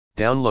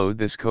Download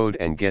this code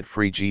and get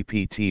free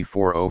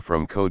GPT-4o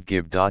from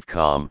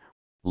codegive.com,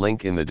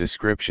 link in the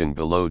description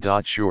below.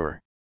 Sure.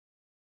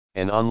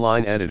 An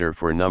online editor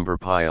for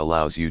NumPy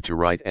allows you to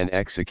write and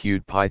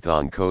execute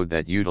Python code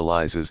that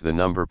utilizes the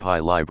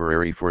NumPy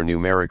library for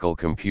numerical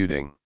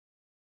computing.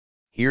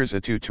 Here's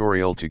a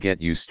tutorial to get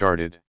you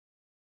started.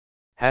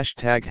 What is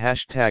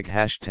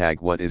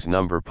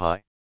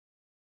NumPy?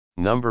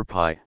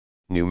 NumPy,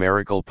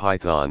 numerical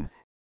Python,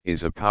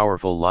 is a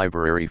powerful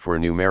library for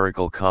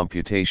numerical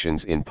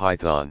computations in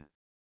Python.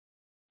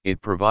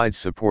 It provides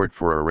support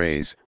for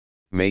arrays,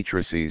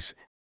 matrices,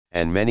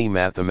 and many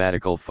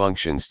mathematical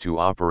functions to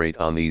operate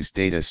on these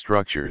data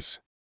structures.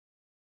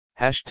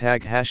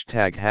 Getting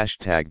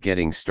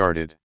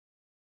started.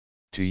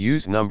 To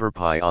use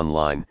NumPy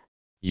online,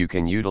 you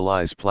can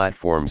utilize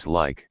platforms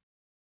like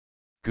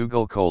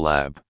Google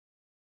Colab,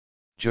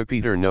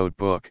 Jupyter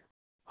Notebook,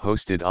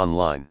 hosted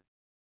online,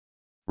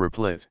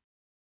 Replit,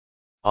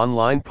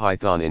 online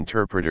Python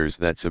interpreters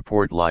that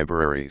support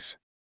libraries.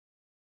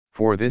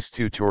 For this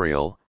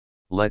tutorial,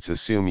 let's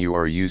assume you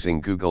are using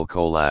Google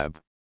Colab.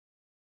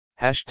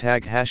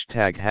 Step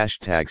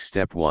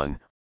 1,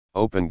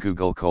 open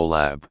Google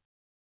Colab.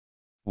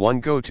 1.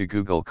 Go to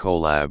Google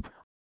Colab,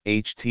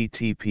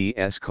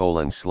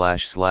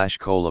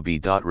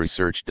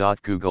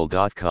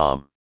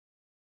 https://colab.research.google.com.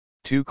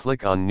 2.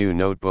 Click on New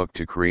Notebook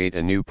to create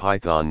a new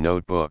Python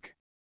notebook.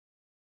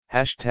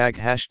 Step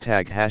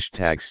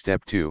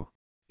 2,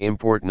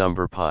 import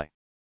NumPy.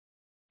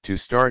 To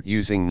start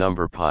using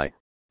NumPy,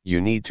 you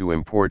need to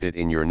import it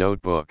in your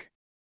notebook.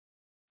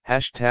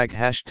 Step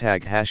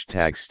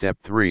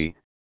 3,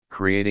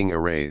 creating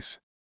arrays.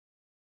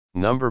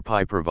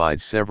 NumPy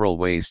provides several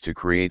ways to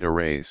create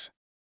arrays.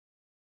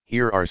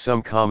 Here are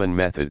some common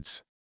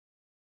methods.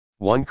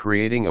 1.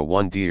 Creating a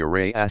 1D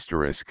array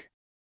asterisk.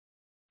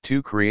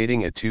 2.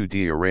 Creating a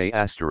 2D array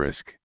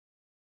asterisk.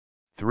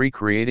 3.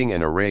 Creating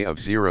an array of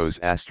zeros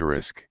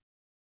asterisk.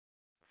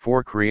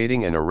 4.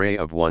 Creating an array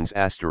of ones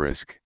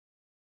asterisk.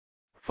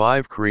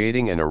 5.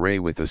 Creating an array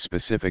with a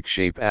specific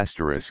shape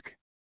asterisk.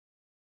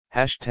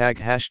 Step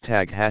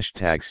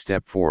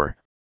 4,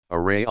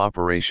 array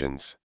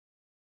operations.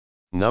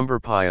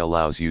 NumPy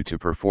allows you to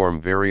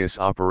perform various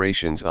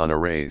operations on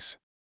arrays.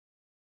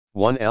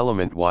 1.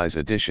 Element-wise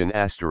addition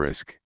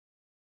asterisk.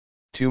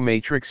 2.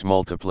 Matrix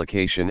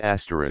multiplication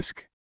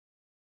asterisk.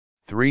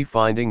 3.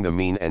 Finding the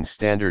mean and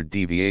standard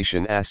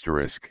deviation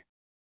asterisk.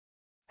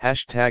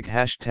 Step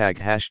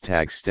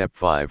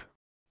 5,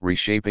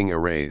 reshaping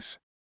arrays.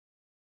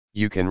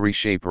 You can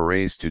reshape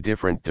arrays to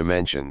different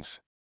dimensions.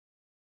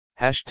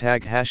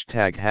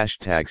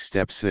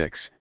 Step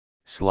 6,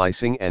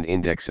 slicing and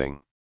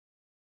indexing.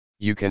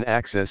 You can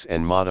access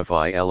and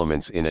modify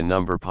elements in a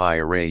NumPy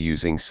array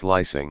using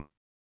slicing.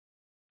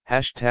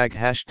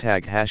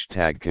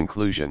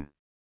 Conclusion.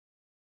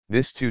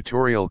 This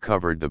tutorial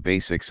covered the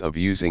basics of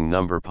using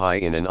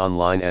NumPy in an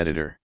online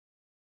editor.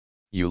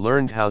 You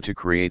learned how to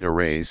create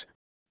arrays,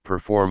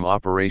 perform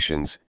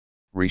operations,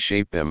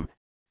 reshape them,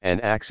 and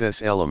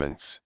access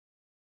elements.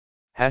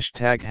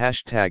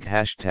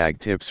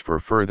 Tips for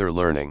further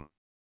learning.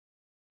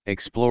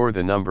 Explore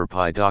the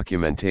NumPy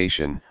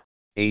documentation,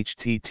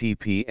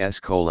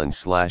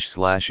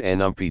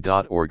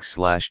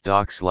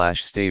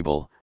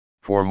 https://numpy.org/doc/stable,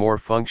 for more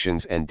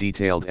functions and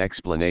detailed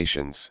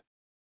explanations.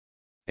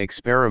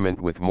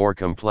 Experiment with more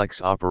complex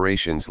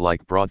operations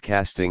like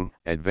broadcasting,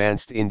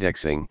 advanced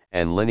indexing,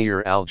 and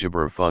linear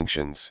algebra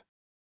functions.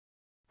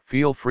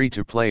 Feel free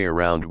to play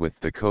around with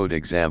the code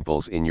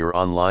examples in your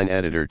online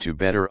editor to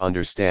better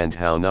understand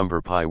how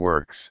NumPy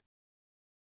works.